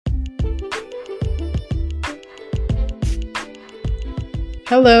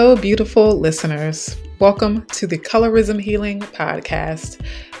Hello, beautiful listeners. Welcome to the Colorism Healing Podcast,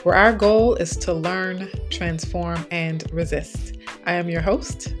 where our goal is to learn, transform, and resist. I am your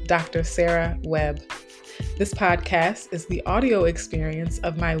host, Dr. Sarah Webb. This podcast is the audio experience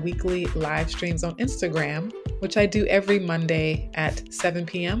of my weekly live streams on Instagram, which I do every Monday at 7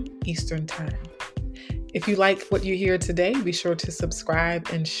 p.m. Eastern Time. If you like what you hear today, be sure to subscribe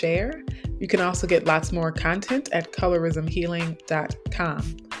and share. You can also get lots more content at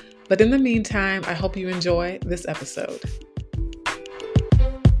colorismhealing.com. But in the meantime, I hope you enjoy this episode.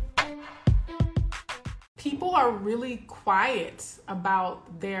 People are really quiet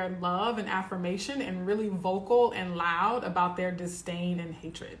about their love and affirmation and really vocal and loud about their disdain and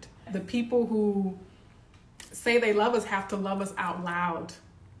hatred. The people who say they love us have to love us out loud.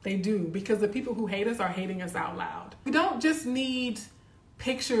 They do, because the people who hate us are hating us out loud. We don't just need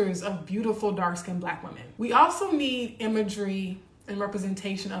pictures of beautiful dark-skinned Black women. We also need imagery and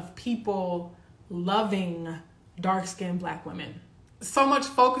representation of people loving dark-skinned Black women. So much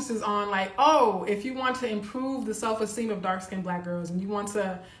focuses on like, oh, if you want to improve the self-esteem of dark-skinned Black girls and you want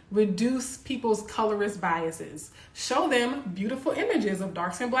to reduce people's colorist biases, show them beautiful images of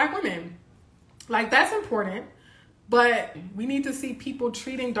dark-skinned Black women. Like, that's important. But we need to see people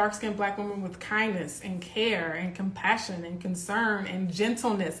treating dark-skinned Black women with kindness and care and compassion and concern and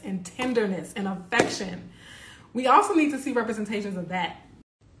gentleness and tenderness and affection. We also need to see representations of that.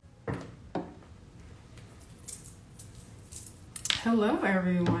 Hello,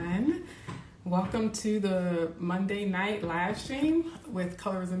 everyone. Welcome to the Monday night live stream with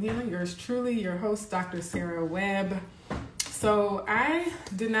Colorism Healing. Yours truly, your host, Dr. Sarah Webb. So I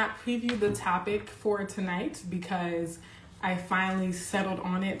did not preview the topic for tonight because I finally settled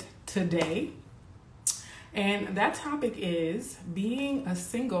on it today. And that topic is being a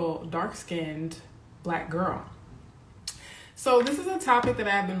single dark-skinned Black girl. So this is a topic that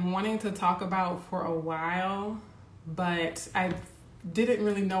I've been wanting to talk about for a while, but I didn't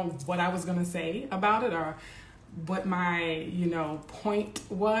really know what I was going to say about it or what my, point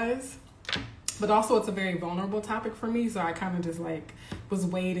was. But also it's a very vulnerable topic for me, so I kind of just was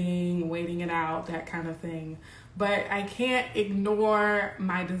waiting it out, that kind of thing. But I can't ignore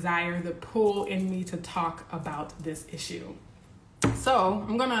my desire, the pull in me to talk about this issue. So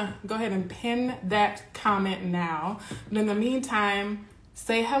I'm gonna go ahead and pin that comment now. But in the meantime,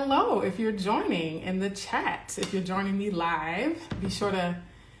 say hello if you're joining in the chat. If you're joining me live, be sure to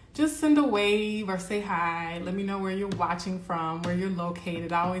just send a wave or say hi. Let me know where you're watching from, where you're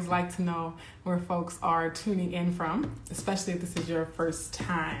located. I always like to know where folks are tuning in from, especially if this is your first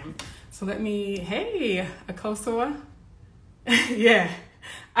time. So hey, Akosua. Yeah,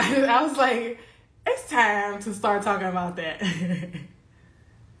 I was like, it's time to start talking about that.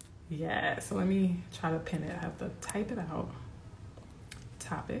 Yeah, so let me try to pin it. I have to type it out.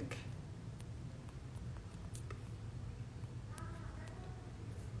 Topic.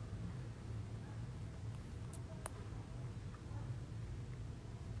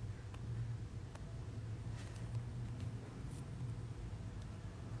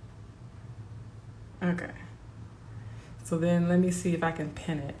 Okay, so then let me see if I can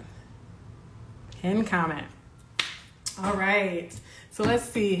pin it. Pin comment. All right, so let's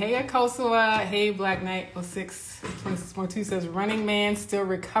see. Hey, Akosua. Hey, Black Knight 0626.2 says, Running Man, still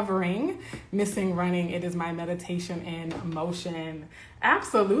recovering. Missing running. It is my meditation and motion.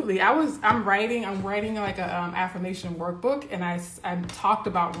 Absolutely. I'm writing like a affirmation workbook, and I talked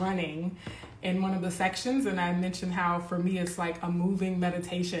about running in one of the sections, and I mentioned how for me it's like a moving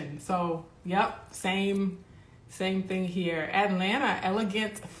meditation. So yep, same thing here. Atlanta,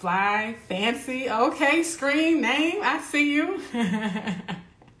 elegant, fly, fancy. Okay, screen name, I see you.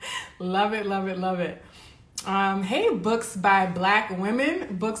 Love it. Hey, books by Black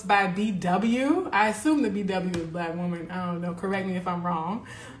women, books by BW. I assume the BW is Black woman. I don't know, correct me if I'm wrong.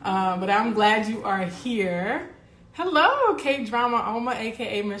 But I'm glad you are here. Hello, K-Drama Oma,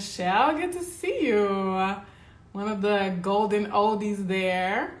 aka Michelle. Good to see you. One of the golden oldies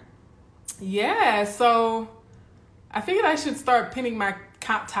there. Yeah, so I figured I should start pinning my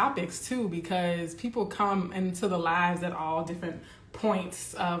topics too, because people come into the lives at all different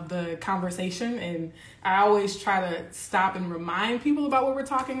points of the conversation, and I always try to stop and remind people about what we're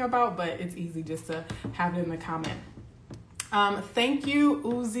talking about, but it's easy just to have it in the comment. Thank you,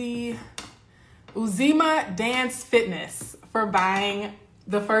 Uzima Dance Fitness, for buying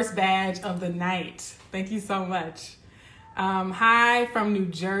the first badge of the night. Thank you so much. Hi from New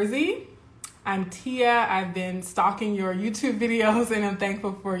Jersey. I'm Tia. I've been stalking your YouTube videos and I'm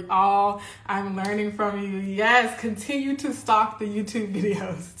thankful for all I'm learning from you. Yes, continue to stalk the YouTube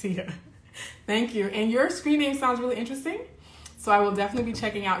videos, Tia. Thank you. And your screen name sounds really interesting. So I will definitely be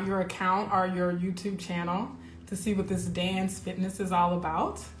checking out your account or your YouTube channel to see what this dance fitness is all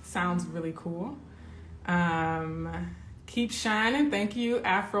about. Sounds really cool. Keep shining. Thank you,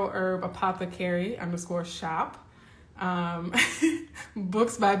 Afro Herb Apothecary _shop.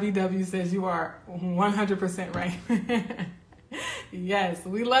 Books by BW says you are 100% right. Yes,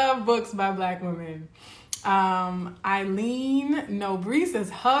 we love books by Black women. Eileen Nobri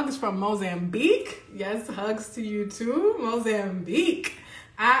says hugs from Mozambique. Yes, hugs to you too, Mozambique.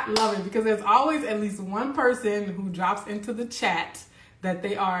 I love it because there's always at least one person who drops into the chat that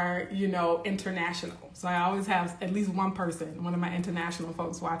they are, international. So I always have at least one person, one of my international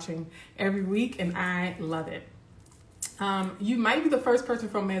folks watching every week, and I love it. You might be the first person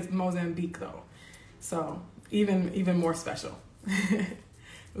from Mozambique though. So even more special.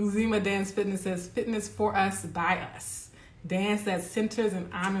 Uzima Dance Fitness says, fitness for us, by us. Dance that centers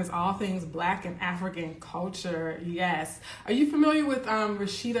and honors all things Black and African culture. Yes. Are you familiar with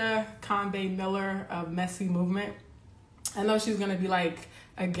Rashida Conde Miller of Messy Movement? I know she's going to be like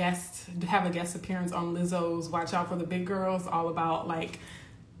have a guest appearance on Lizzo's Watch Out for the Big Girls, all about like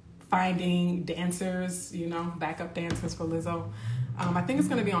finding dancers, backup dancers for Lizzo. I think it's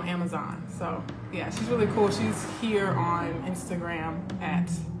going to be on Amazon. So yeah, she's really cool. She's here on Instagram at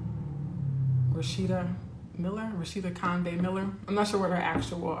Rashida Conde Miller. I'm not sure what her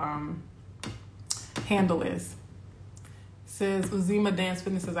actual handle is. Says Uzima Dance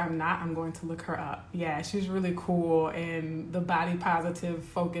Fitness says, I'm going to look her up. Yeah, she's really cool, and the body positive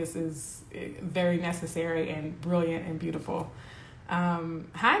focus is very necessary and brilliant and beautiful.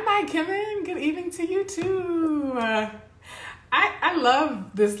 Hi, Mike Kevin. Good evening to you too. I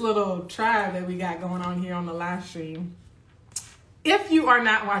love this little tribe that we got going on here on the live stream. If you are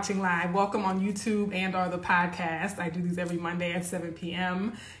not watching live, welcome on YouTube and or the podcast. I do these every Monday at 7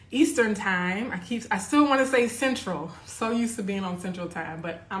 p.m. Eastern time. I still want to say Central. I'm so used to being on Central time,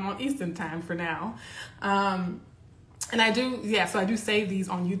 but I'm on Eastern time for now. And I do save these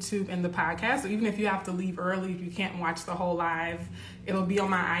on YouTube and the podcast. So even if you have to leave early, if you can't watch the whole live, it'll be on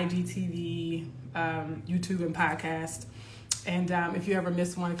my IGTV, YouTube and podcast. And if you ever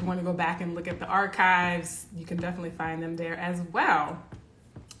miss one, if you want to go back and look at the archives, you can definitely find them there as well.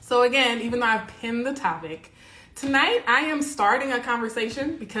 So again, even though I've pinned the topic, tonight I am starting a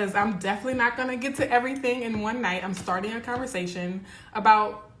conversation because I'm definitely not going to get to everything in one night. I'm starting a conversation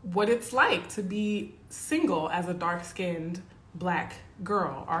about what it's like to be single as a dark-skinned Black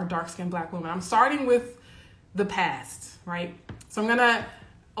girl or dark-skinned Black woman. I'm starting with the past, right? So I'm going to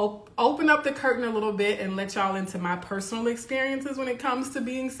open up the curtain a little bit and let y'all into my personal experiences when it comes to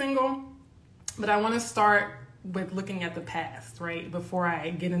being single. But I want to start with looking at the past, right? Before I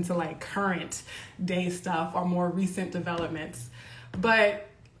get into like current day stuff or more recent developments. But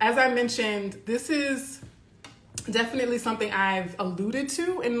as I mentioned, this is definitely something I've alluded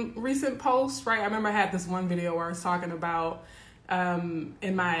to in recent posts, right? I remember I had this one video where I was talking about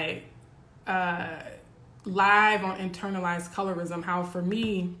in my live on internalized colorism, how for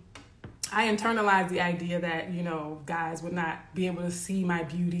me, I internalized the idea that, guys would not be able to see my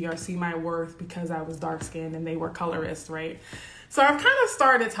beauty or see my worth because I was dark skinned and they were colorist, right? So I've kind of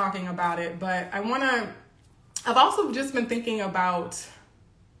started talking about it, but I've also just been thinking about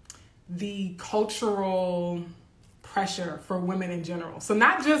the cultural pressure for women in general. So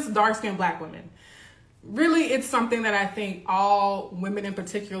not just dark skinned Black women. Really, it's something that I think all women in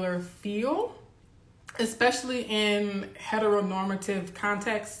particular feel, especially in heteronormative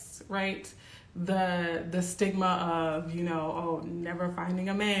contexts, right? The stigma of, never finding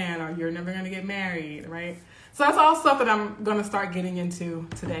a man or you're never going to get married, right? So that's all stuff that I'm going to start getting into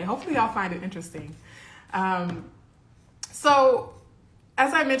today. Hopefully y'all find it interesting. So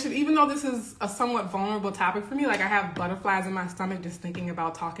as I mentioned, even though this is a somewhat vulnerable topic for me, like I have butterflies in my stomach just thinking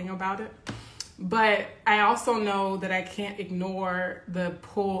about talking about it. But I also know that I can't ignore the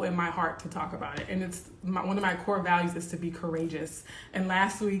pull in my heart to talk about it. And it's one of my core values is to be courageous. And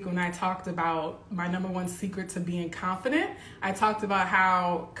last week when I talked about my number one secret to being confident, I talked about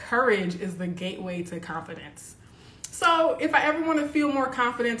how courage is the gateway to confidence. So if I ever want to feel more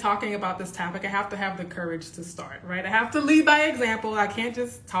confident talking about this topic, I have to have the courage to start, right? I have to lead by example. I can't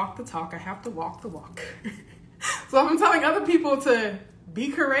just talk the talk. I have to walk the walk. So if I'm telling other people to be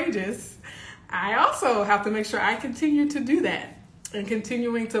courageous, I also have to make sure I continue to do that and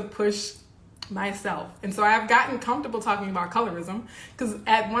continuing to push myself. And so I've gotten comfortable talking about colorism because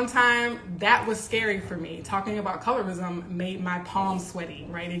at one time that was scary for me. Talking about colorism made my palms sweaty,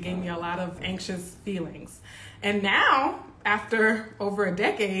 right? It gave me a lot of anxious feelings. And now, after over a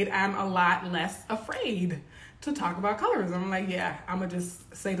decade, I'm a lot less afraid to talk about colorism. I'm like, yeah, I'm going to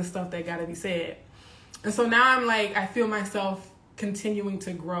just say the stuff that got to be said. And so now I'm like, I feel myself continuing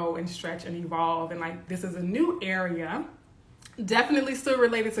to grow and stretch and evolve. And like, this is a new area, definitely still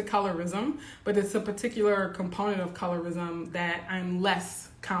related to colorism, but it's a particular component of colorism that I'm less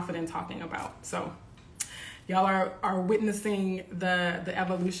confident talking about. So y'all are witnessing the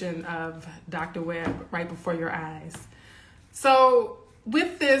evolution of Dr. Webb right before your eyes. So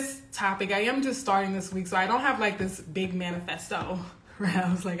with this topic, I am just starting this week, so I don't have like this big manifesto, right? I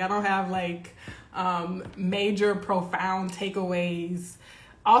was like, I don't have like major profound takeaways.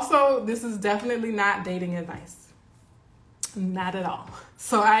 Also, this is definitely not dating advice. Not at all.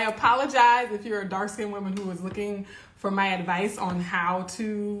 So I apologize if you're a dark-skinned woman who is looking for my advice on how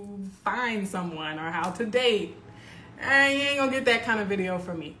to find someone or how to date. You ain't gonna get that kind of video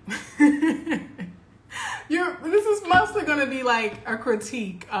from me. This is mostly gonna be like a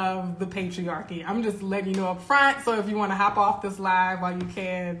critique of the patriarchy. I'm just letting you know up front, so if you wanna hop off this live while you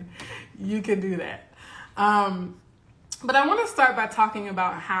can do that. But I wanna start by talking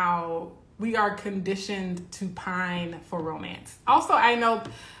about how we are conditioned to pine for romance. Also, I know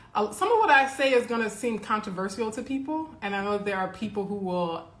some of what I say is going to seem controversial to people, and I know there are people who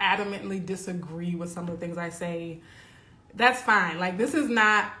will adamantly disagree with some of the things I say. That's fine. Like, this is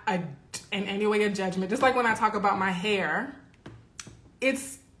not in any way a judgment. Just like when I talk about my hair,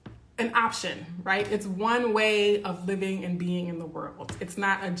 it's an option, right? It's one way of living and being in the world. It's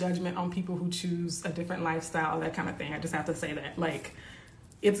not a judgment on people who choose a different lifestyle, that kind of thing. I just have to say that. Like,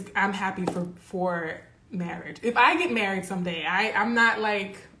 I'm happy for marriage. If I get married someday, I'm not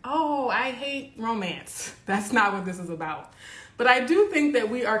like, oh, I hate romance. That's not what this is about. But I do think that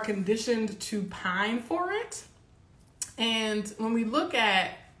we are conditioned to pine for it. And when we look at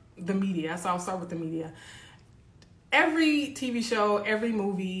the media, so I'll start with the media, every TV show, every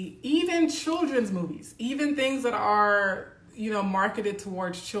movie, even children's movies, even things that are, marketed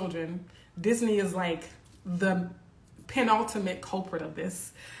towards children, Disney is like the penultimate culprit of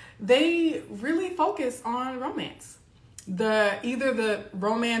this. They really focus on romance. Either the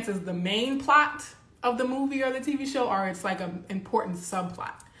romance is the main plot of the movie or the TV show, or it's like an important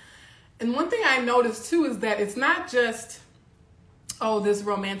subplot. And one thing I noticed too is that it's not just, this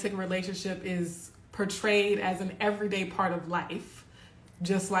romantic relationship is portrayed as an everyday part of life,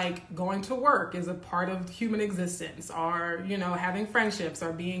 just like going to work is a part of human existence, or, having friendships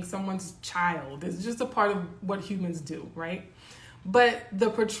or being someone's child is just a part of what humans do, right? But the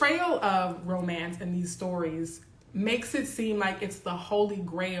portrayal of romance in these stories makes it seem like it's the holy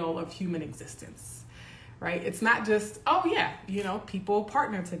grail of human existence, right? It's not just, people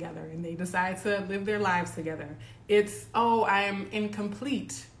partner together and they decide to live their lives together. It's, I am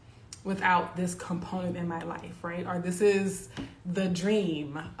incomplete without this component in my life, right? Or this is the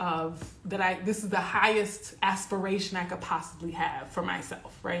dream this is the highest aspiration I could possibly have for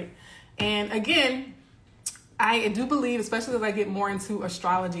myself, right? And again, I do believe, especially as I get more into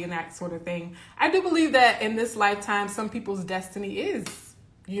astrology and that sort of thing, I do believe that in this lifetime, some people's destiny is,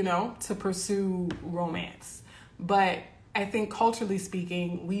 to pursue romance. But I think culturally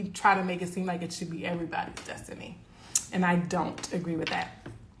speaking, we try to make it seem like it should be everybody's destiny. And I don't agree with that.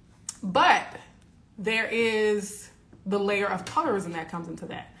 But there is the layer of colorism that comes into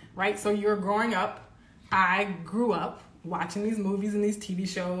that, right? So you're growing up. I grew up watching these movies and these TV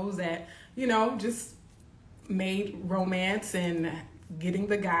shows that, just made romance and getting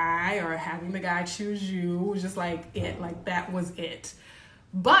the guy or having the guy choose you was just like it. Like, that was it.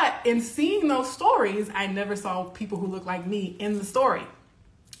 But in seeing those stories, I never saw people who look like me in the story,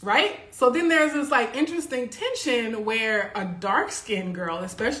 right? So then there's this like interesting tension where a dark-skinned girl,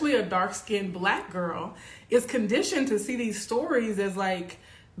 especially a dark-skinned Black girl, is conditioned to see these stories as like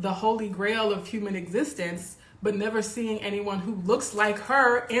the holy grail of human existence, but never seeing anyone who looks like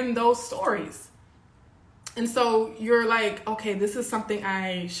her in those stories. And so you're like, okay, this is something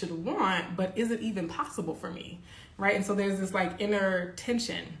I should want, but is it even possible for me, right? And so there's this like inner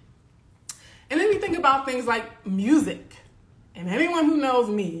tension. And then you think about things like music. And anyone who knows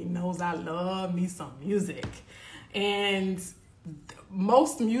me knows I love me some music. And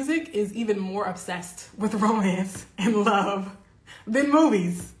most music is even more obsessed with romance and love than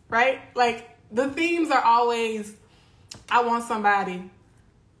movies, right? Like, the themes are always, I want somebody,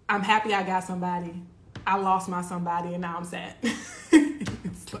 I'm happy I got somebody, I lost my somebody and now I'm sad.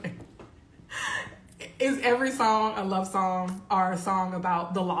 It's like, is every song a love song or a song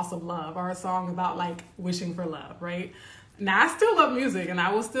about the loss of love or a song about like wishing for love, right? Now, I still love music and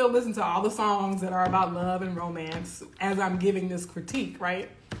I will still listen to all the songs that are about love and romance as I'm giving this critique, right?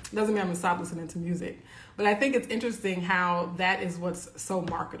 Doesn't mean I'm gonna stop listening to music. But I think it's interesting how that is what's so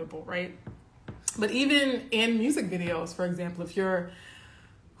marketable, right? But even in music videos, for example, if you're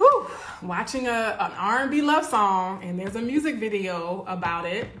watching an R&B love song and there's a music video about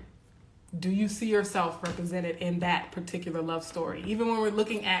it, do you see yourself represented in that particular love story? Even when we're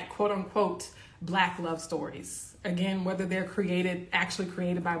looking at quote unquote Black love stories, again, whether they're actually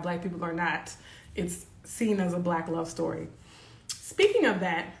created by Black people or not, it's seen as a Black love story. Speaking of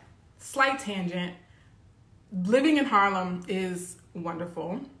that, slight tangent, living in Harlem is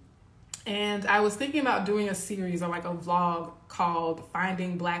wonderful. And I was thinking about doing a series or like a vlog called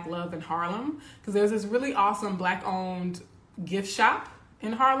Finding Black Love in Harlem, because there's this really awesome Black owned gift shop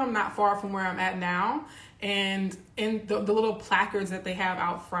in Harlem, not far from where I'm at now. And in the little placards that they have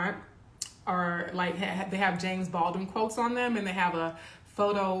out front are like, they have James Baldwin quotes on them, and they have a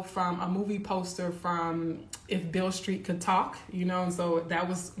photo from a movie poster from If Beale Street Could Talk, and so that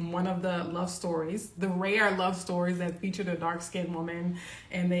was one of the love stories, the rare love stories that featured a dark-skinned woman,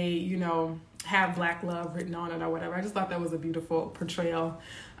 and they, have Black love written on it or whatever. I just thought that was a beautiful portrayal.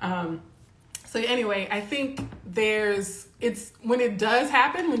 So anyway, I think it's when it does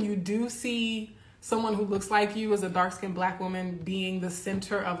happen, when you do see someone who looks like you as a dark-skinned Black woman being the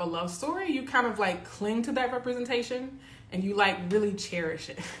center of a love story, you kind of like cling to that representation and you like really cherish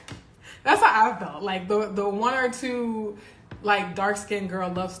it. That's how I felt. Like the one or two like dark-skinned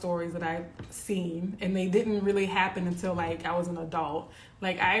girl love stories that I've seen, and they didn't really happen until like I was an adult.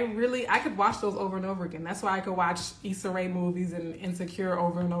 Like I could watch those over and over again. That's why I could watch Issa Rae movies and Insecure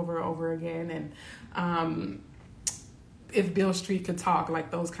over and over again. And If Beale Street Could Talk,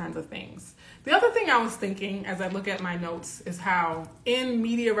 like those kinds of things. The other thing I was thinking as I look at my notes is how in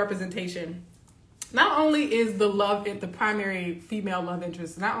media representation, not only is the primary female love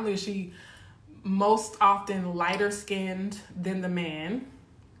interest, not only is she most often lighter skinned than the man,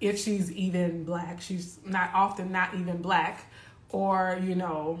 if she's even Black, she's not even Black, or,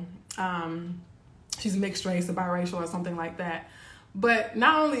 she's mixed race or biracial or something like that. But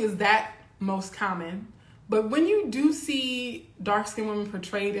not only is that most common, but when you do see dark-skinned women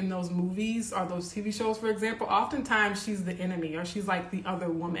portrayed in those movies or those TV shows, for example, oftentimes she's the enemy, or she's like the other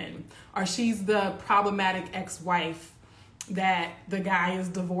woman, or she's the problematic ex-wife that the guy is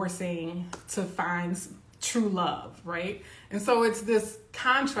divorcing to find true love, right? And so it's this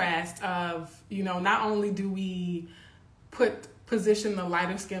contrast of, not only do we position the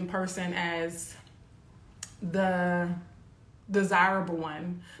lighter-skinned person as the desirable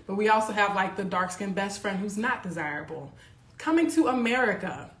one, but we also have like the dark-skinned best friend who's not desirable. Coming to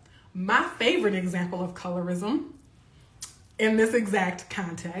America, my favorite example of colorism in this exact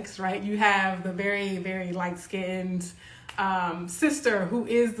context, right? You have the very, very light-skinned sister who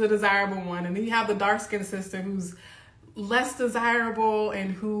is the desirable one, and then you have the dark-skinned sister who's less desirable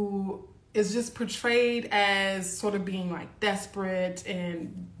and who is just portrayed as sort of being like desperate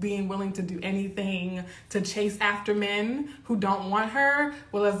and being willing to do anything to chase after men who don't want her.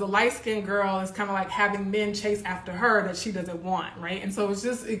 Well, as the light-skinned girl is kind of like having men chase after her that she doesn't want, right? And so it's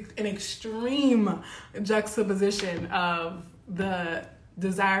just an extreme juxtaposition of the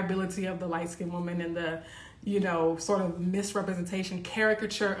desirability of the light-skinned woman and the, sort of misrepresentation,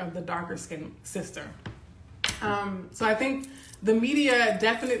 caricature of the darker-skinned sister. So I think the media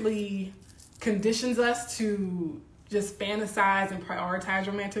definitely conditions us to just fantasize and prioritize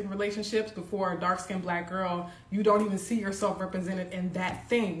romantic relationships. Before a dark-skinned Black girl, you don't even see yourself represented in that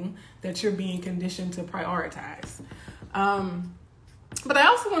thing that you're being conditioned to prioritize. But I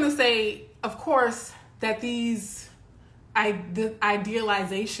also want to say, of course, that the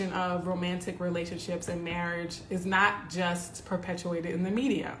idealization of romantic relationships and marriage is not just perpetuated in the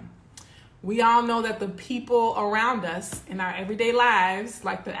media. We all know that the people around us in our everyday lives,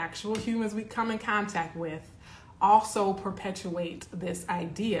 like the actual humans we come in contact with, also perpetuate this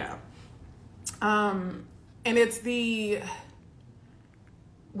idea. And it's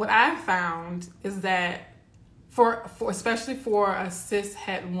what I've found is that for especially for a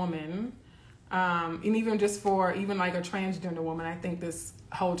cis-het woman, and even just for even like a transgender woman, I think this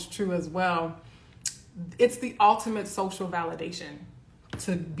holds true as well. It's the ultimate social validation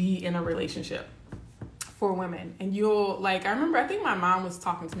to be in a relationship for women. And I think my mom was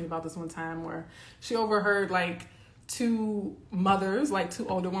talking to me about this one time where she overheard like two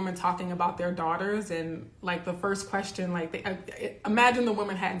older women talking about their daughters, and like the first question, like imagine the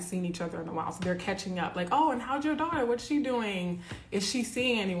women hadn't seen each other in a while, so they're catching up, like, oh, and how's your daughter, what's she doing, is she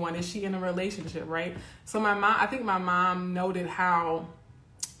seeing anyone, is she in a relationship, right? So I think my mom noted how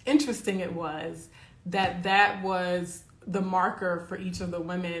interesting it was that was the marker for each of the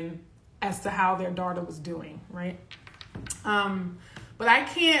women as to how their daughter was doing, right? But I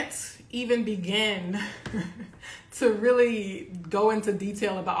can't even begin to really go into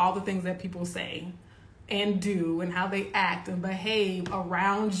detail about all the things that people say and do and how they act and behave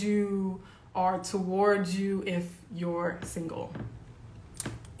around you or towards you if you're single.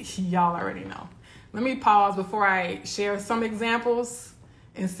 Y'all already know. Let me pause before I share some examples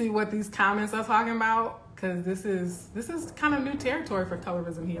and see what these comments are talking about, because this is kind of new territory for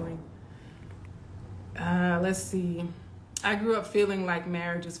colorism healing. Let's see. I grew up feeling like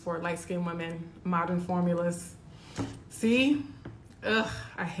marriage is for light-skinned women, modern formulas. See? Ugh,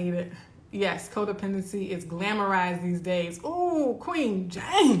 I hate it. Yes, codependency is glamorized these days. Ooh, Queen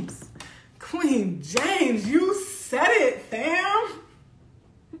James. Queen James, you said it, fam.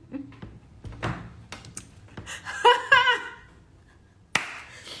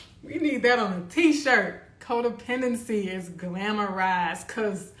 We need that on a t-shirt. Codependency is glamorized,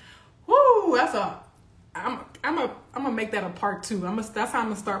 cause, whoo, I'm gonna make that a part 2. That's how I'm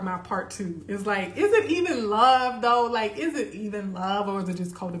gonna start my part 2. It's like, is it even love though? Like, is it even love, or is it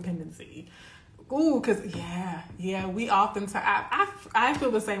just codependency? Ooh, cause yeah, we often I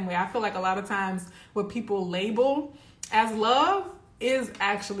feel the same way. I feel like a lot of times what people label as love is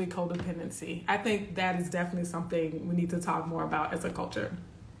actually codependency. I think that is definitely something we need to talk more about as a culture.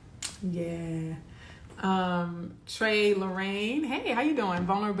 Yeah. Trey Lorraine, hey, how you doing?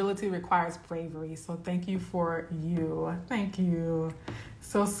 Vulnerability requires bravery, so thank you for you. Thank you.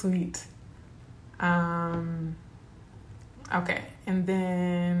 So sweet. Okay, and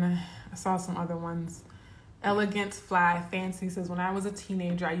then I saw some other ones. Elegant Fly Fancy says, when I was a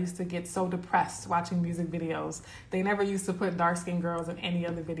teenager, I used to get so depressed watching music videos. They never used to put dark-skinned girls in any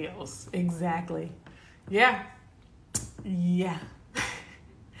other videos. Exactly. Yeah.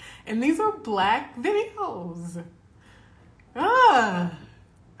 And these are Black videos. I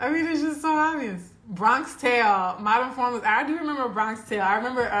mean, it's just so obvious. Bronx Tale, Modern Formulas. I do remember Bronx Tale. I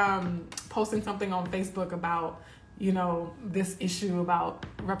remember posting something on Facebook about, this issue about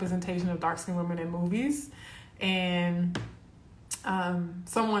representation of dark-skinned women in movies. And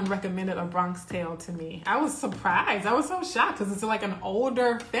someone recommended A Bronx Tale to me. I was surprised. I was so shocked because it's like an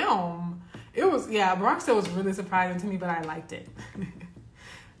older film. Bronx Tale was really surprising to me, but I liked it.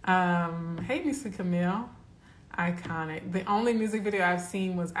 Hey, Mr. Camille. Iconic. The only music video I've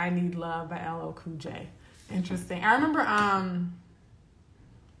seen was I Need Love by LL Cool J. Interesting. I remember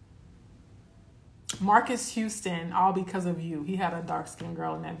Marcus Houston, All Because of You. He had a dark-skinned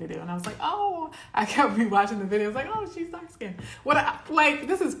girl in that video. And I was like, oh, I kept rewatching the video. I was like, oh, she's dark-skinned.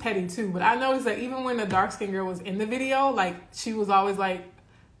 This is petty too, but I noticed that even when the dark-skinned girl was in the video, she was always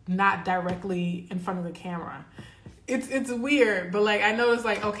not directly in front of the camera. It's weird, but I noticed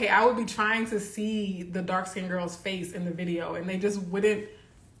okay, I would be trying to see the dark-skinned girl's face in the video, and they just wouldn't.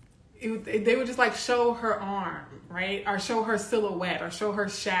 They would just show her arm, right, or show her silhouette, or show her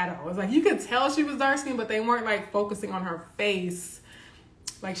shadow. It's you could tell she was dark-skinned, but they weren't focusing on her face.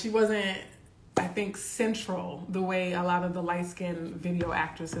 She wasn't, I think, central the way a lot of the light-skinned video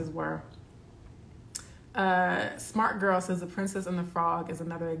actresses were. Smart Girl says The Princess and the Frog is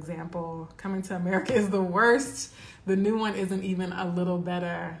another example. Coming to America is the worst. The new one isn't even a little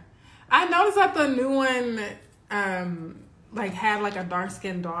better. I noticed that the new one had a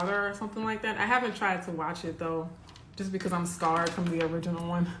dark-skinned daughter or something like that. I haven't tried to watch it though, just because I'm scarred from the original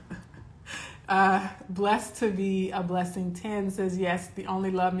one. Blessed to Be a Blessing 10 says, yes, the only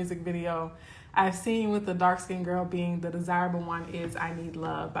love music video I've seen with the dark-skinned girl being the desirable one is I Need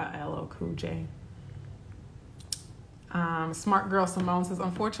Love by LL Cool J. Smart Girl Simone says,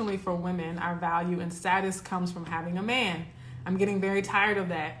 unfortunately for women, our value and status comes from having a man. I'm getting very tired of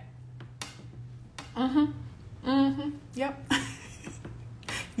that. Yep.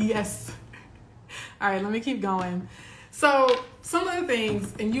 Yes. All right, let me keep going. So some of the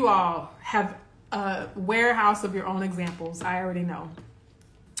things, and you all have a warehouse of your own examples, I already know.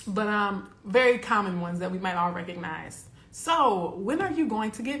 But very common ones that we might all recognize. So when are you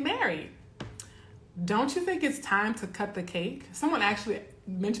going to get married? Don't you think it's time to cut the cake? Someone actually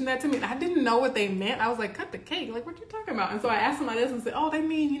mentioned that to me. I didn't know what they meant. I was like, cut the cake? What you talking about? And so I asked somebody else and said, oh, they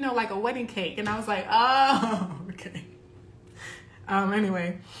mean, a wedding cake. And I was like, oh, okay.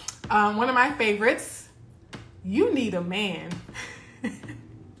 Anyway, one of my favorites, you need a man.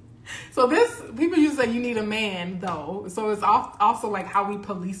 So people usually say you need a man though. So it's also how we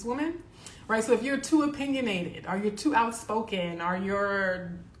police women, right? So if you're too opinionated or you're too outspoken or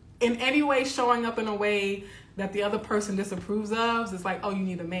you're in any way showing up in a way that the other person disapproves of, it's oh, you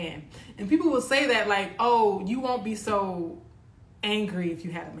need a man. And people will say that oh, you won't be so angry if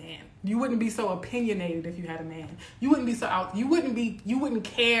you had a man. You wouldn't be so opinionated if you had a man. You wouldn't be so you wouldn't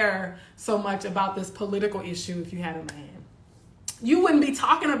care so much about this political issue if you had a man. You wouldn't be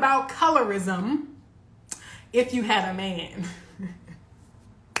talking about colorism if you had a man.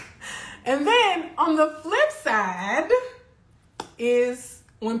 And then on the flip side is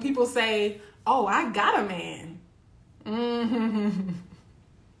when people say, oh, I got a man. Mm-hmm.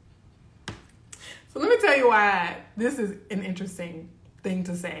 So let me tell you why this is an interesting thing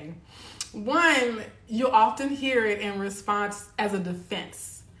to say. One, you'll often hear it in response as a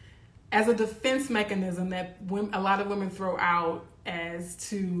defense mechanism that a lot of women throw out as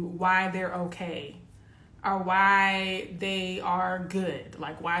to why they're okay or why they are good,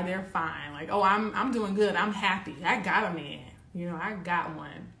 like why they're fine. Like, oh, I'm doing good. I'm happy. I got a man. I got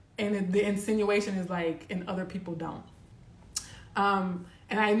one. And the insinuation is like, and other people don't.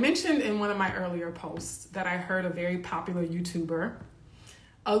 And I mentioned in one of my earlier posts that I heard a very popular YouTuber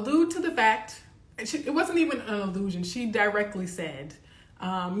allude to the fact, it wasn't even an allusion. She directly said,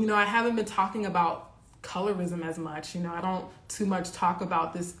 I haven't been talking about colorism as much. I don't too much talk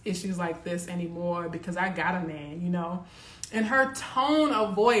about issues like this anymore because I got a man, And her tone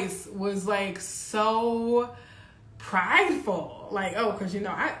of voice was like so prideful, like, oh, because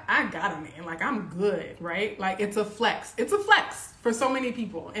I got a man, like I'm good, right? Like it's a flex for so many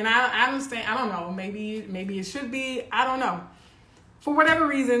people, and I understand. I don't know, maybe it should be, I don't know. For whatever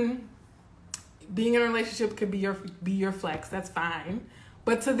reason, being in a relationship could be your flex. That's fine,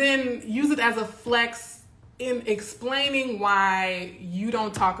 but to then use it as a flex in explaining why you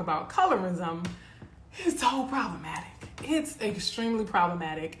don't talk about colorism is so problematic. It's extremely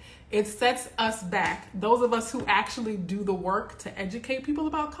problematic. It sets us back. Those of us who actually do the work to educate people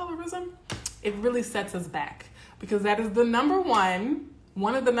about colorism, it really sets us back because that is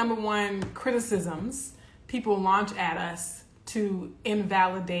one of the number one criticisms people launch at us to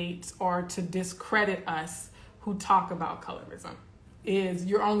invalidate or to discredit us who talk about colorism. Is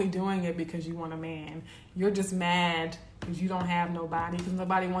you're only doing it because you want a man. You're just mad because you don't have nobody, because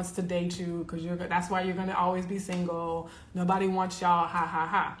nobody wants to date you, because that's why you're going to always be single. Nobody wants y'all, ha, ha,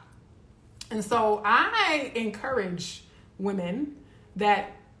 ha. And so I encourage women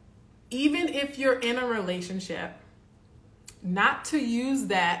that even if you're in a relationship, not to use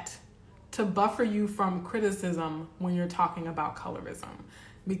that to buffer you from criticism when you're talking about colorism,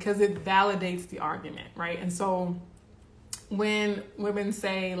 because it validates the argument, right? And so when women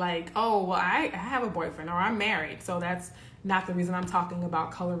say like, oh, well, I have a boyfriend or I'm married, so that's not the reason I'm talking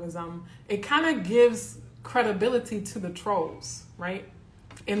about colorism, it kind of gives credibility to the trolls, right?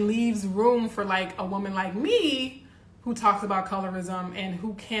 It leaves room for like a woman like me who talks about colorism and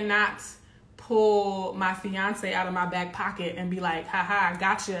who cannot pull my fiance out of my back pocket and be like, haha,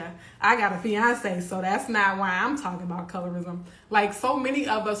 gotcha, I got a fiance, so that's not why I'm talking about colorism. Like so many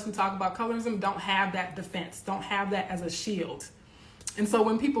of us who talk about colorism don't have that defense, don't have that as a shield. And so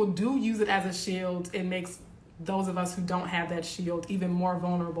when people do use it as a shield, it makes those of us who don't have that shield even more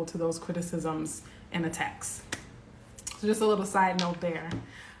vulnerable to those criticisms and attacks. So just a little side note there.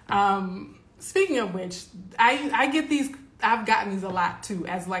 Speaking of which, I've gotten these a lot too,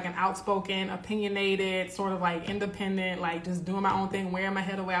 as like an outspoken, opinionated, sort of like independent, like just doing my own thing, wearing my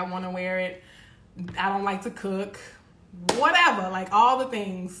hair the way I want to wear it. I don't like to cook, whatever, like all the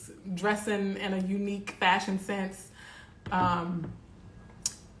things, dressing in a unique fashion sense.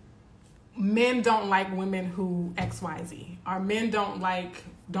 Men don't like women who XYZ. Our men don't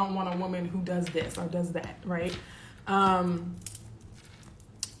want a woman who does this or does that, right?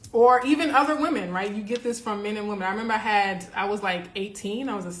 Or even other women, right? You get this from men and women. I remember I was like 18.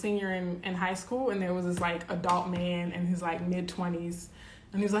 I was a senior in high school, and there was this like adult man in his like mid-20s.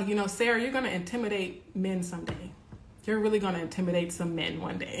 And he was like, Sarah, you're going to intimidate men someday. You're really going to intimidate some men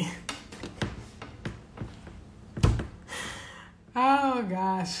one day. Oh,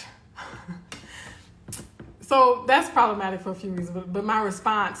 gosh. So that's problematic for a few reasons. But my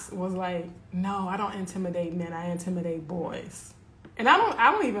response was like, no, I don't intimidate men. I intimidate boys. And I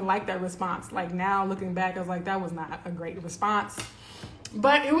don't even like that response. Like now looking back, I was like, that was not a great response.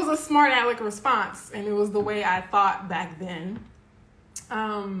 But it was a smart aleck response. And it was the way I thought back then.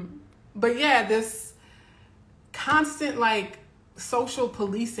 But yeah, this constant like social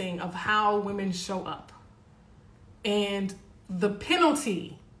policing of how women show up. And the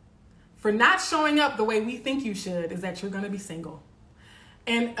penalty for not showing up the way we think you should is that you're going to be single.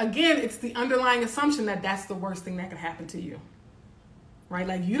 And again, it's the underlying assumption that that's the worst thing that could happen to you. Right?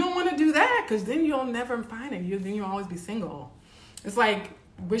 Like you don't want to do that because then you'll never find it. Then you'll always be single. It's like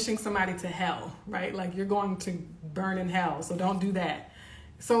wishing somebody to hell, right? Like you're going to burn in hell, so don't do that.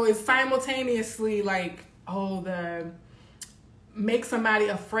 So it's simultaneously like, make somebody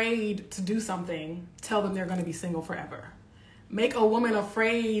afraid to do something, tell them they're going to be single forever. make a woman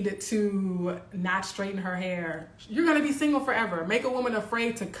afraid to not straighten her hair. You're going to be single forever. Make a woman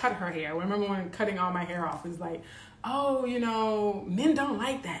afraid to cut her hair. Remember when cutting all my hair off is like, oh, you know, men don't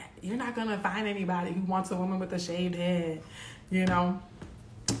like that. You're not going to find anybody who wants a woman with a shaved head. You know,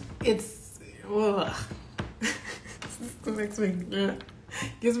 it's, ugh. It makes me,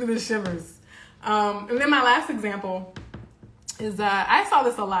 gives me the shivers. And then my last example is I saw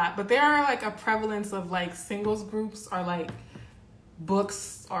this a lot, but there are like a prevalence of like singles groups or like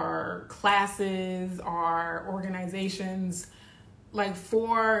books or classes or organizations like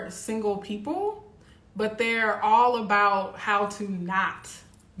for single people, but they're all about how to not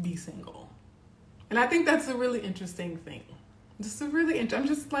be single. And I think that's a really interesting thing. I'm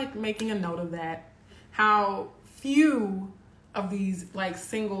just like making a note of that, how few of these like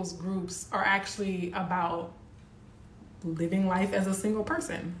singles groups are actually about living life as a single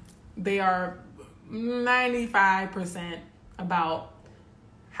person. They are 95% about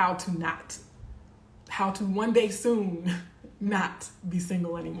how to one day soon not be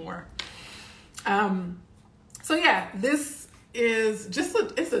single anymore. So yeah, this is just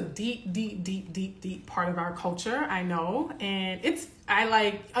it's a deep part of our culture, I know. And I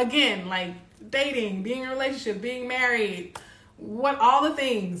like dating, being in a relationship, being married, all the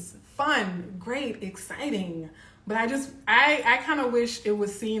things, fun, great, exciting. But I kind of wish it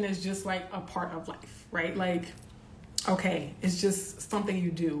was seen as just like a part of life, right? Like, okay, it's just something you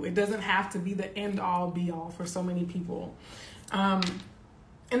do. It doesn't have to be the end all be all for so many people.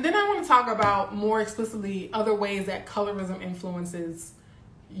 And then I want to talk about more explicitly other ways that colorism influences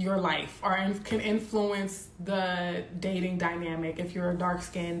your life or can influence the dating dynamic if you're a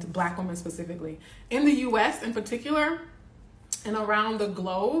dark-skinned Black woman specifically. In the U.S. in particular and around the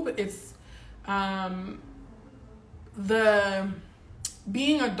globe, it's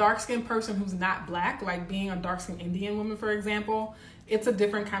being a dark-skinned person who's not Black, like being a dark-skinned Indian woman, for example, it's a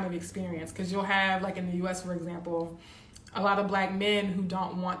different kind of experience because you'll have, like in the U.S., for example, a lot of Black men who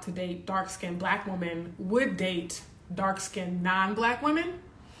don't want to date dark-skinned Black women would date dark-skinned non-Black women.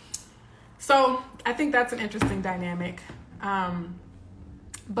 So I think that's an interesting dynamic.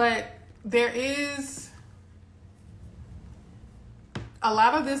 But there is a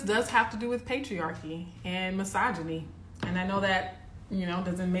lot of this does have to do with patriarchy and misogyny. And I know that,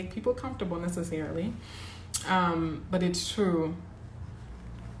 doesn't make people comfortable necessarily. But it's true.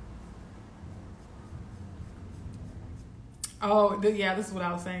 This is what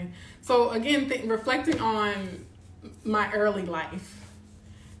I was saying. So again, reflecting on my early life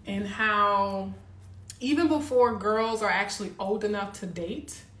and how even before girls are actually old enough to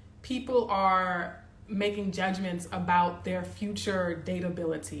date, people are making judgments about their future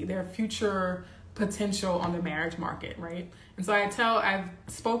dateability, their future potential on the marriage market, right? And so I've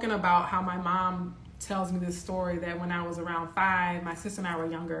spoken about how my mom tells me this story that when I was around 5, my sister and I were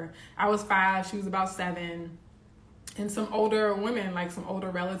younger. I was 5, she was about 7. And some older women, like some older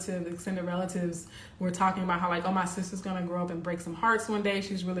relatives, extended relatives, were talking about how like, oh, my sister's going to grow up and break some hearts one day.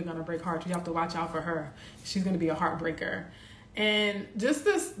 She's really going to break hearts. You have to watch out for her. She's going to be a heartbreaker. And just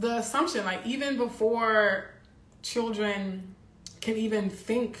the assumption, like even before children can even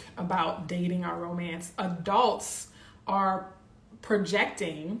think about dating or romance, adults are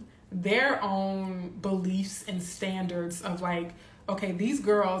projecting their own beliefs and standards of like, okay, these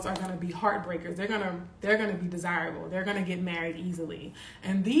girls are going to be heartbreakers. They're going to be desirable. They're going to get married easily.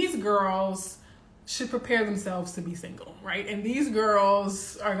 And these girls should prepare themselves to be single, right? And these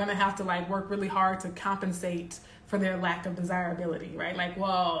girls are going to have to like work really hard to compensate for their lack of desirability, right? Like,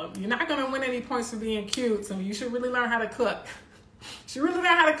 well, you're not going to win any points for being cute, so you should really learn how to cook. You should really learn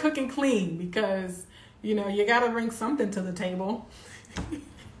how to cook and clean because, you got to bring something to the table.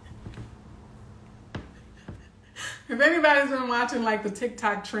 If anybody's been watching like the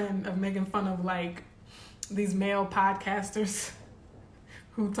TikTok trend of making fun of like these male podcasters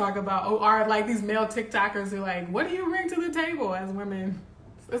who talk about, are like these male TikTokers who are like, what do you bring to the table as women?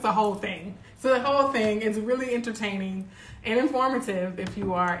 It's a whole thing. So the whole thing is really entertaining and informative if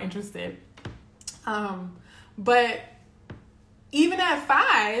you are interested. But even at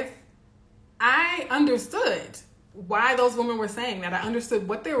 5, I understood why those women were saying that. I understood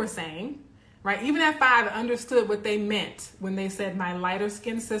what they were saying. Right? Even at 5, I understood what they meant when they said my lighter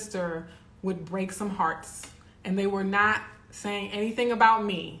skinned sister would break some hearts. And they were not saying anything about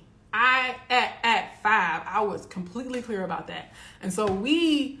me. At 5, I was completely clear about that. And so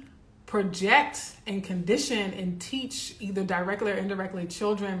we project and condition and teach either directly or indirectly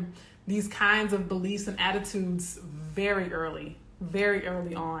children these kinds of beliefs and attitudes very early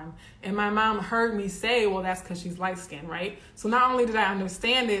on. And my mom heard me say, well, that's because she's light skinned, right? So not only did I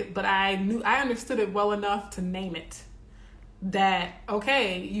understand it, but I understood it well enough to name it. that,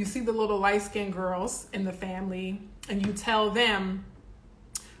 okay, you see the little light-skinned girls in the family and you tell them,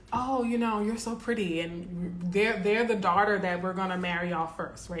 oh, you're so pretty, and they're the daughter that we're gonna marry off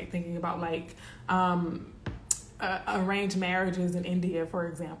first, right? Thinking about like arranged marriages in India, for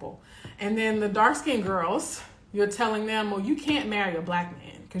example. And then the dark-skinned girls, you're telling them, well, you can't marry a black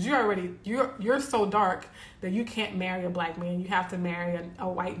man because you're so dark that you can't marry a black man. You have to marry a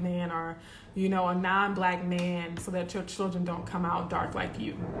white man or a non-black man so that your children don't come out dark like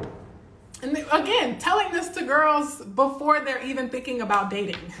you. And again, telling this to girls before they're even thinking about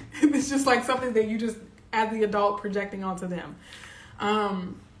dating. It's just like something that you just, as the adult, projecting onto them.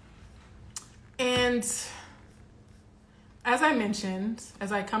 And as I mentioned,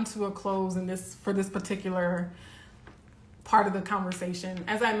 as I come to a close for this particular part of the conversation,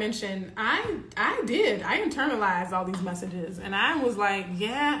 as I mentioned, I internalized all these messages, and I was like,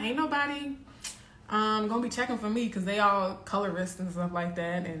 yeah, ain't nobody gonna be checking for me because they all colorist and stuff like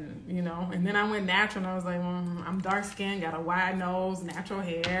that, and and then I went natural, and I was like, I'm dark skinned, got a wide nose, natural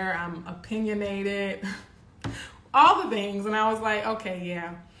hair, I'm opinionated, all the things, and I was like, okay,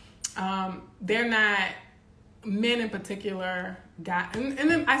 yeah, they're not men in particular, and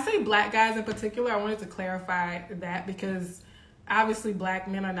then I say black guys in particular. I wanted to clarify that because obviously black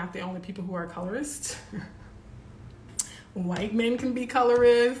men are not the only people who are colorists. White men can be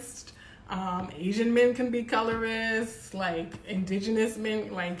colorists. Asian men can be colorists, like indigenous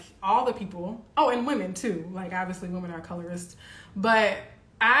men, like all the people. Oh, and women too. Like obviously women are colorists. But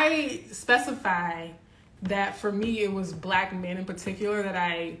I specify that for me it was black men in particular that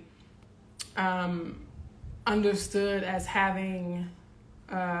I understood as having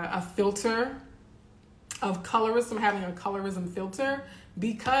a filter of colorism, having a colorism filter,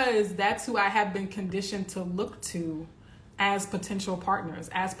 because that's who I have been conditioned to look to as potential partners,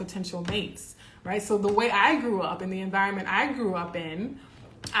 as potential mates, right? So the way I grew up, in the environment I grew up in,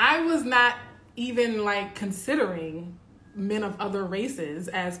 I was not even like considering men of other races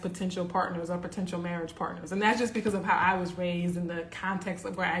as potential partners or potential marriage partners. And that's just because of how I was raised in the context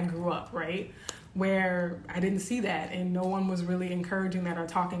of where I grew up, right? Where I didn't see that and no one was really encouraging that or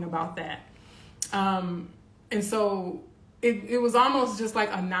talking about that. And so it was almost just like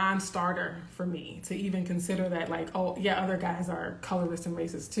a non-starter for me to even consider that, like, oh yeah, other guys are colorist and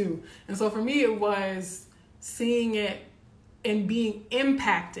racist too. And so for me, it was seeing it and being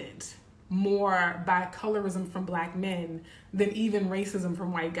impacted more by colorism from black men than even racism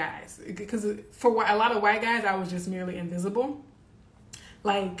from white guys. Because for a lot of white guys, I was just merely invisible.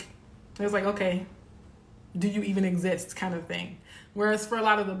 Like, it was like, okay, do you even exist kind of thing. Whereas for a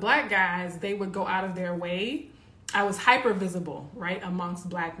lot of the black guys, they would go out of their way. I was hyper visible, right, amongst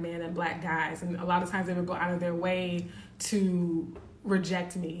black men and black guys. And a lot of times they would go out of their way to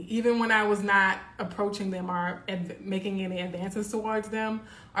reject me, even when I was not approaching them or making any advances towards them,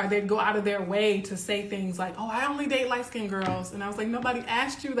 or they'd go out of their way to say things like, oh, I only date light-skinned girls. And I was like, nobody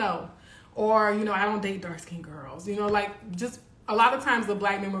asked you though. Or, I don't date dark-skinned girls. Like just a lot of times the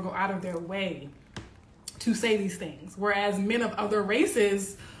black men will go out of their way to say these things. Whereas men of other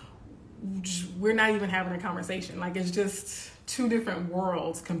races, we're not even having a conversation. Like, it's just two different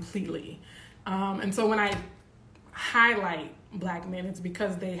worlds completely. And so when I highlight black men, it's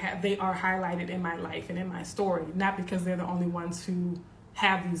because they are highlighted in my life and in my story, not because they're the only ones who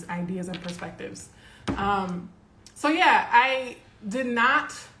have these ideas and perspectives. So yeah, I did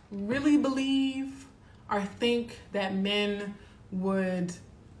not really believe or think that men would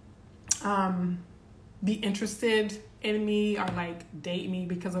be interested in me or like date me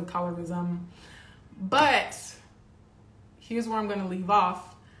because of colorism. But here's where I'm going to leave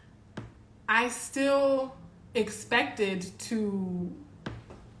off. I still expected to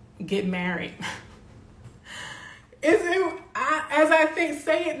get married. As I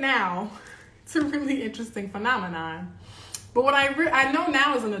say it now, it's a really interesting phenomenon. But what I know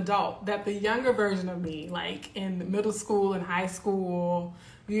now as an adult, that the younger version of me, like in middle school and high school,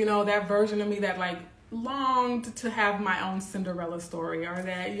 that version of me that like longed to have my own Cinderella story, or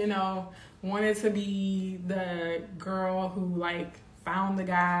that, wanted to be the girl who like found the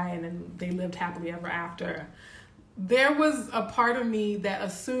guy and then they lived happily ever after. There was a part of me that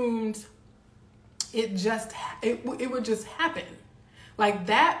assumed it would just happen. Like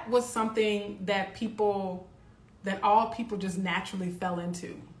that was something that all people just naturally fell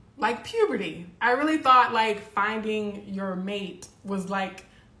into. Like puberty. I really thought like finding your mate was like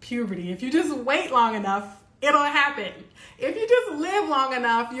puberty. If you just wait long enough, it'll happen. If you just live long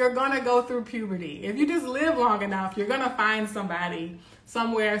enough, you're gonna go through puberty. If you just live long enough, you're gonna find somebody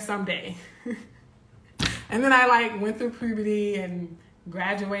somewhere someday. And then I like went through puberty and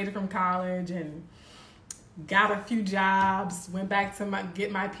graduated from college, and got a few jobs, went back to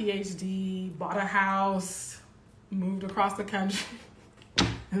get my PhD, bought a house, moved across the country.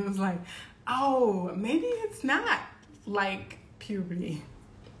 And it was like, oh, maybe it's not like puberty.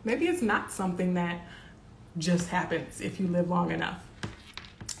 Maybe it's not something that just happens if you live long enough.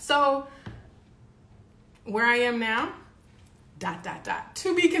 So where I am now, ...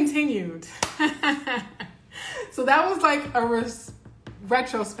 to be continued. So that was like a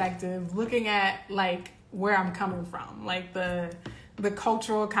retrospective, looking at like where I'm coming from, like the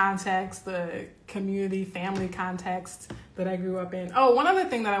cultural context, the community, family context that I grew up in. Oh, one other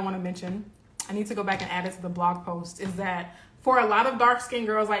thing that I want to mention, I need to go back and add it to the blog post, is that for a lot of dark-skinned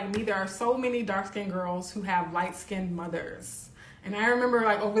girls like me, there are so many dark-skinned girls who have light-skinned mothers. And I remember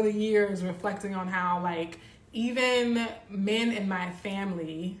like over the years reflecting on how like even men in my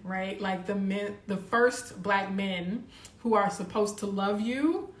family, right? Like the first Black men who are supposed to love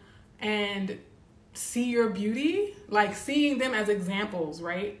you and see your beauty, like seeing them as examples,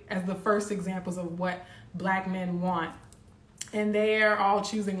 right? As the first examples of what Black men want. And they're all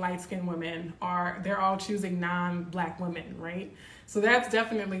choosing light-skinned women, or they're all choosing non-Black women, right? So that's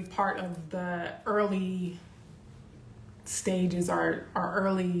definitely part of the early stages, our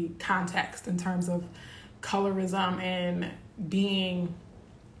early context in terms of colorism and being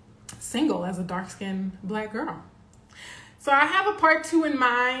single as a dark-skinned Black girl. So I have a part 2 in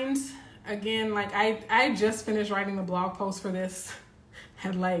mind. Again, like I just finished writing the blog post for this,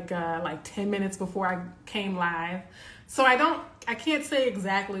 had like 10 minutes before I came live. So I can't say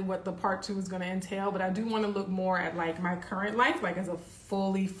exactly what the part 2 is going to entail, but I do want to look more at like my current life, like as a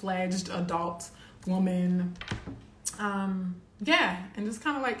fully fledged adult woman. And just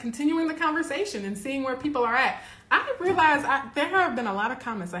kind of like continuing the conversation and seeing where people are at. I realize there have been a lot of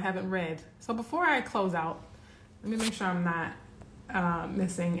comments I haven't read. So before I close out, let me make sure I'm not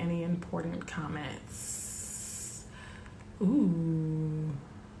missing any important comments. Ooh.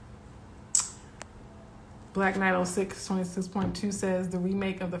 Black Knight 06 26.2 says the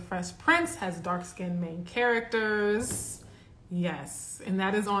remake of The Fresh Prince has dark-skinned main characters. Yes, and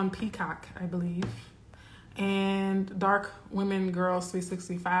that is on Peacock, I believe. And Dark Women Girls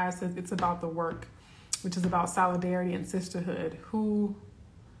 365 says it's about the work, which is about solidarity and sisterhood. Who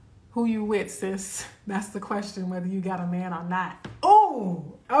you with, sis? That's the question, whether you got a man or not.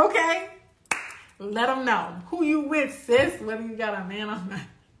 Oh, okay. Let them know. Who you with, sis? Whether you got a man or not.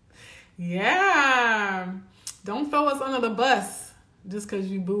 Yeah. Don't throw us under the bus just because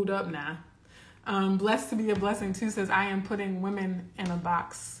you booed up now. Blessed to be a blessing too says, I am putting women in a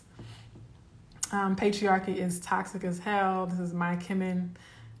box. Patriarchy is toxic as hell. This is my Kimmin.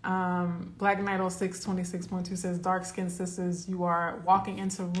 Black Knight 06 26.2 says, dark-skinned sisters, you are walking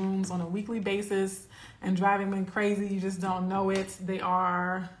into rooms on a weekly basis and driving men crazy. You just don't know it. They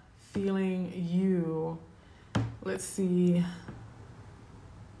are feeling you. Let's see.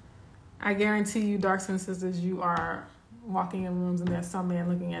 I guarantee you, dark-skinned sisters, you are walking in rooms and there's some man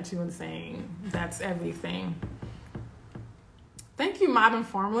looking at you and saying, that's everything. Thank you, Modern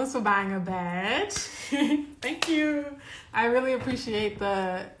Formalist, for buying a badge. Thank you. I really appreciate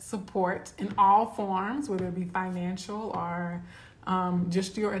the support in all forms, whether it be financial or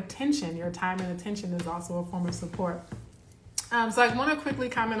just your attention. Your time and attention is also a form of support. So I want to quickly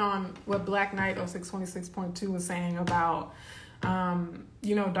comment on what Black Knight 0626.2 was saying about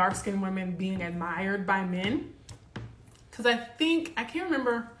dark-skinned women being admired by men. Because I can't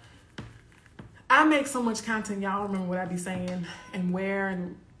remember. I make so much content, y'all remember what I be saying and where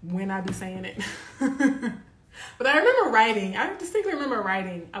and when I be saying it. But I distinctly remember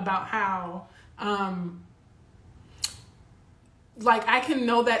writing about how, I can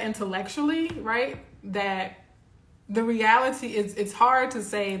know that intellectually, right? That the reality is, it's hard to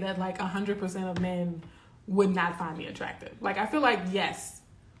say that 100% of men would not find me attractive. I feel like, yes,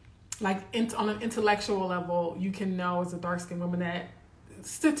 on an intellectual level, you can know as a dark-skinned woman that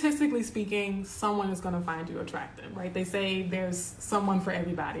statistically speaking, someone is going to find you attractive, right? They say there's someone for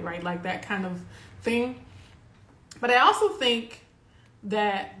everybody, right? Like that kind of thing. But I also think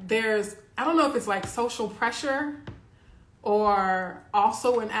that I don't know if it's social pressure or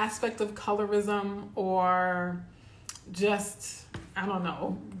also an aspect of colorism or just, I don't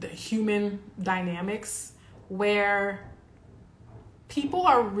know, the human dynamics where people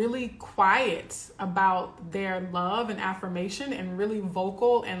are really quiet about their love and affirmation and really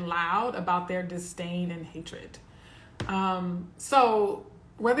vocal and loud about their disdain and hatred. So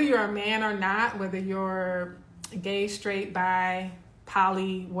whether you're a man or not, whether you're gay, straight, bi,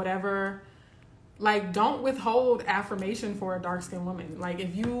 poly, whatever, like, don't withhold affirmation for a dark-skinned woman. Like,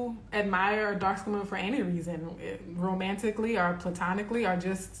 if you admire a dark-skinned woman for any reason, romantically or platonically, or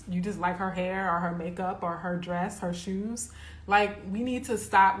you just like her hair or her makeup or her dress, her shoes, like, we need to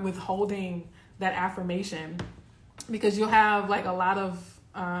stop withholding that affirmation, because you'll have like a lot of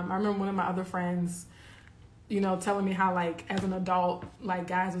I remember one of my other friends, telling me how, like, as an adult, like,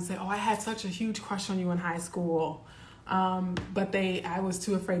 guys would say, oh, I had such a huge crush on you in high school, but I was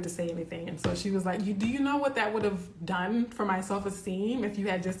too afraid to say anything. And so she was like, do you know what that would have done for my self-esteem if you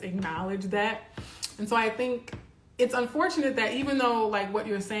had just acknowledged that? And so I think it's unfortunate that even though, like, what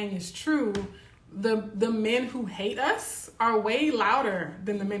you're saying is true, the men who hate us are way louder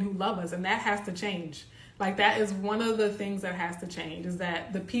than the men who love us, and that has to change. Like, that is one of the things that has to change, is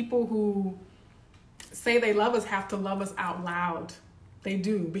that the people who say they love us have to love us out loud. They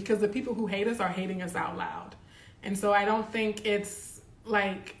do, because the people who hate us are hating us out loud. And so I don't think it's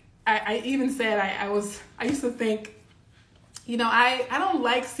like, I even said, I used to think, I don't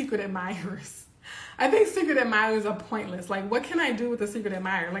like secret admirers. I think secret admirers are pointless. Like, what can I do with a secret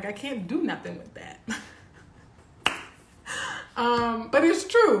admirer? Like, I can't do nothing with that. But it's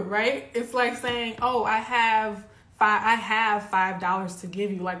true, right? It's like saying, oh, I have $5 to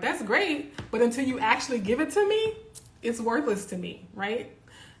give you. Like, that's great, but until you actually give it to me, it's worthless to me, right?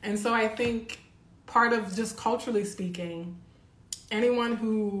 And so I think part of, just culturally speaking, anyone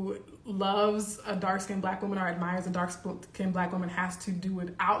who loves a dark-skinned Black woman or admires a dark-skinned Black woman has to do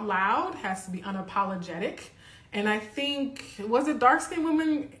it out loud, has to be unapologetic. And I think, was it dark-skinned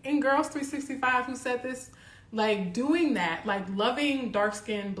women in Girls 365 who said this? Like, doing that, like, loving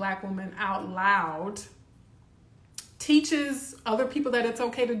dark-skinned Black women out loud teaches other people that it's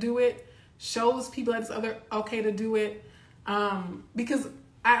okay to do it, shows people that it's okay to do it. Because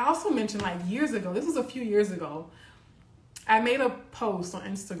I also mentioned, like, years ago, this was a few years ago, I made a post on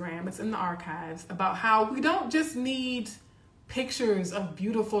Instagram, it's in the archives, about how we don't just need pictures of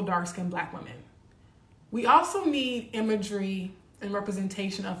beautiful dark-skinned Black women. We also need imagery and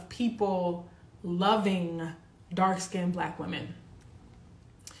representation of people loving dark-skinned Black women.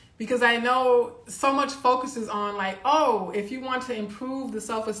 Because I know so much focuses on, like, oh, if you want to improve the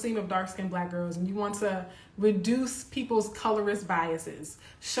self-esteem of dark-skinned Black girls and you want to reduce people's colorist biases,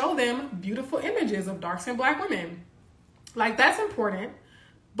 show them beautiful images of dark-skinned Black women. Like, that's important,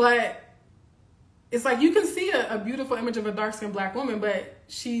 but it's like, you can see a beautiful image of a dark-skinned Black woman, but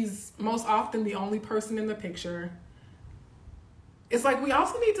she's most often the only person in the picture. It's like, we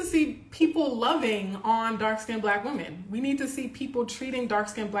also need to see people loving on dark-skinned Black women. We need to see people treating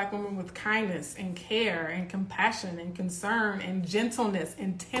dark-skinned Black women with kindness and care and compassion and concern and gentleness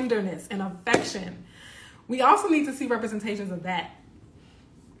and tenderness and affection. We also need to see representations of that.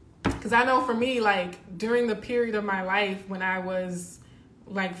 Because I know for me, like, during the period of my life when I was,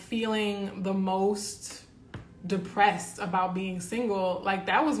 like, feeling the most depressed about being single, like,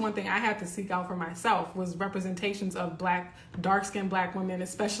 that was one thing I had to seek out for myself, was representations of dark-skinned Black women,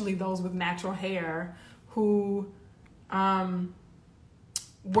 especially those with natural hair, who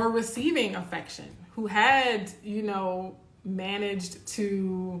were receiving affection, who had, managed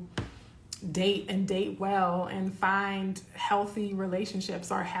to date well and find healthy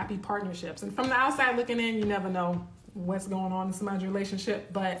relationships or happy partnerships. And from the outside looking in, you never know what's going on in somebody's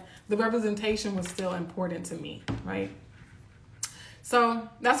relationship, but the representation was still important to me, right? So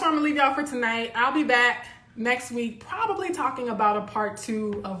that's where I'm gonna leave y'all for tonight. I'll be back next week, probably talking about a part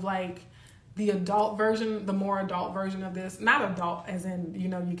 2 of, like, the adult version, the more adult version of this. Not adult as in,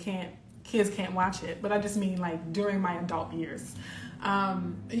 kids can't watch it, but I just mean, like, during my adult years.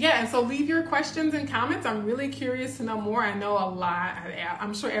 And so leave your questions and comments. I'm really curious to know more. I know a lot.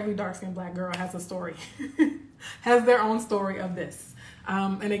 I'm sure every dark-skinned Black girl has a story, has their own story of this.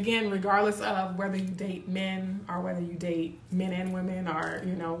 And again, regardless of whether you date men or whether you date men and women or,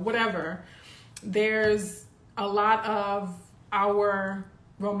 whatever, there's a lot of our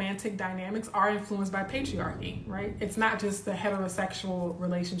romantic dynamics are influenced by patriarchy, right? It's not just the heterosexual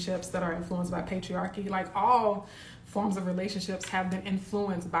relationships that are influenced by patriarchy. Like, all forms of relationships have been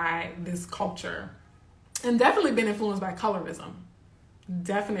influenced by this culture, and definitely been influenced by colorism.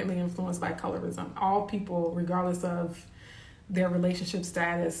 Definitely influenced by colorism. All people, regardless of their relationship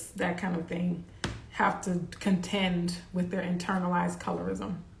status, that kind of thing, have to contend with their internalized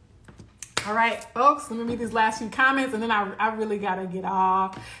colorism. All right, folks, let me read these last few comments, and then I really got to get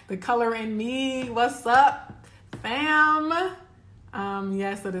off. The color in me, what's up, fam?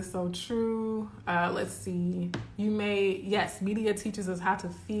 Yes, that is so true. Let's see. Media teaches us how to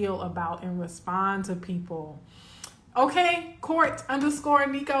feel about and respond to people. Okay, Court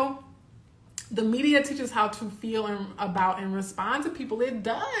 _Nico. the media teaches how to feel about and respond to people. It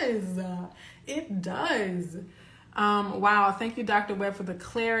does. It does. Wow. Thank you, Dr. Webb, for the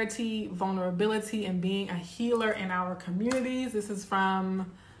clarity, vulnerability, and being a healer in our communities. This is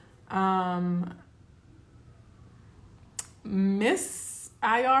from Miss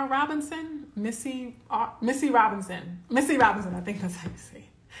I.R. Robinson. Missy Robinson. Missy Robinson, I think that's how you say it.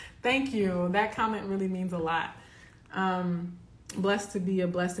 Thank you. That comment really means a lot. Blessed to be a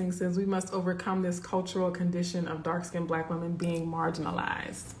blessing says we must overcome this cultural condition of dark-skinned Black women being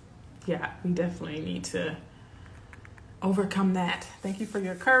marginalized. Yeah, we definitely need to overcome that. Thank you for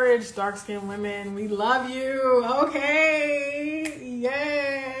your courage, dark-skinned women. We love you. Okay.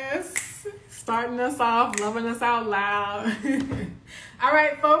 Yes. Starting us off, loving us out loud. All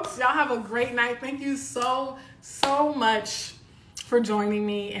right, folks, y'all have a great night. Thank you so much for joining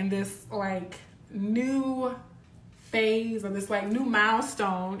me in this new phase, or this new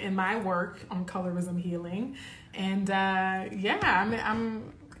milestone in my work on colorism healing. And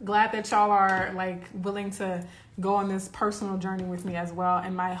I'm glad that y'all are willing to go on this personal journey with me as well.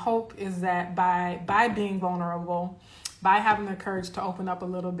 And my hope is that by being vulnerable, by having the courage to open up a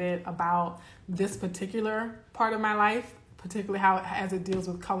little bit about this particular part of my life, particularly as it deals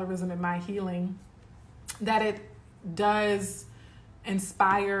with colorism and my healing, that it does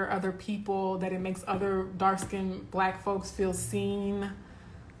inspire other people, that it makes other dark-skinned Black folks feel seen,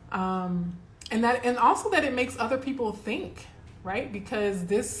 and also that it makes other people think, right? Because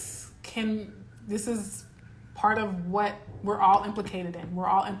this is part of what we're all implicated in. We're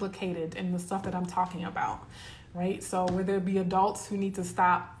all implicated in the stuff that I'm talking about, right? So whether it be adults who need to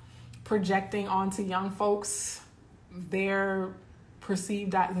stop projecting onto young folks their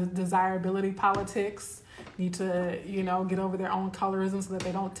perceived desirability politics, need to, get over their own colorism so that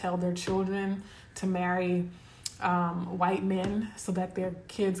they don't tell their children to marry white men so that their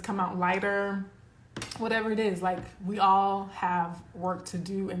kids come out lighter. Whatever it is, we all have work to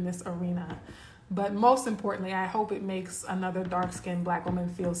do in this arena. But most importantly, I hope it makes another dark-skinned Black woman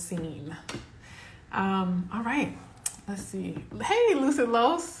feel seen. All right, let's see. Hey, Lucid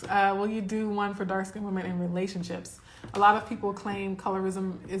Los, will you do one for dark-skinned women in relationships? A lot of people claim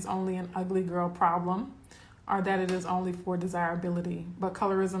colorism is only an ugly girl problem, or that it is only for desirability, but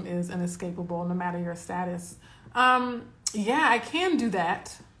colorism is inescapable no matter your status. Yeah, I can do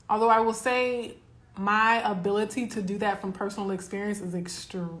that. Although I will say my ability to do that from personal experience is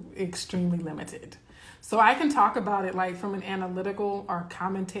extremely limited. So I can talk about it from an analytical or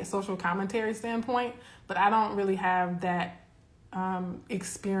social commentary standpoint, but I don't really have that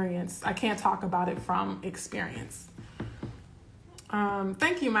experience. I can't talk about it from experience.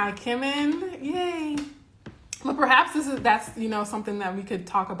 Thank you, Mike Kimmin. Yay. But perhaps that's something that we could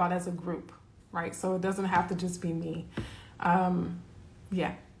talk about as a group, right? So it doesn't have to just be me.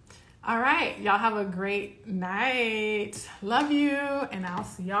 Yeah. All right. Y'all have a great night. Love you. And I'll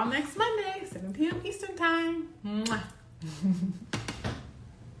see y'all next Monday, 7 p.m. Eastern time. Mwah.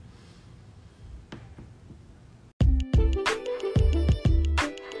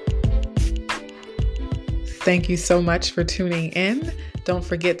 Thank you so much for tuning in. Don't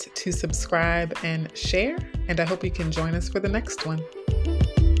forget to subscribe and share, and I hope you can join us for the next one.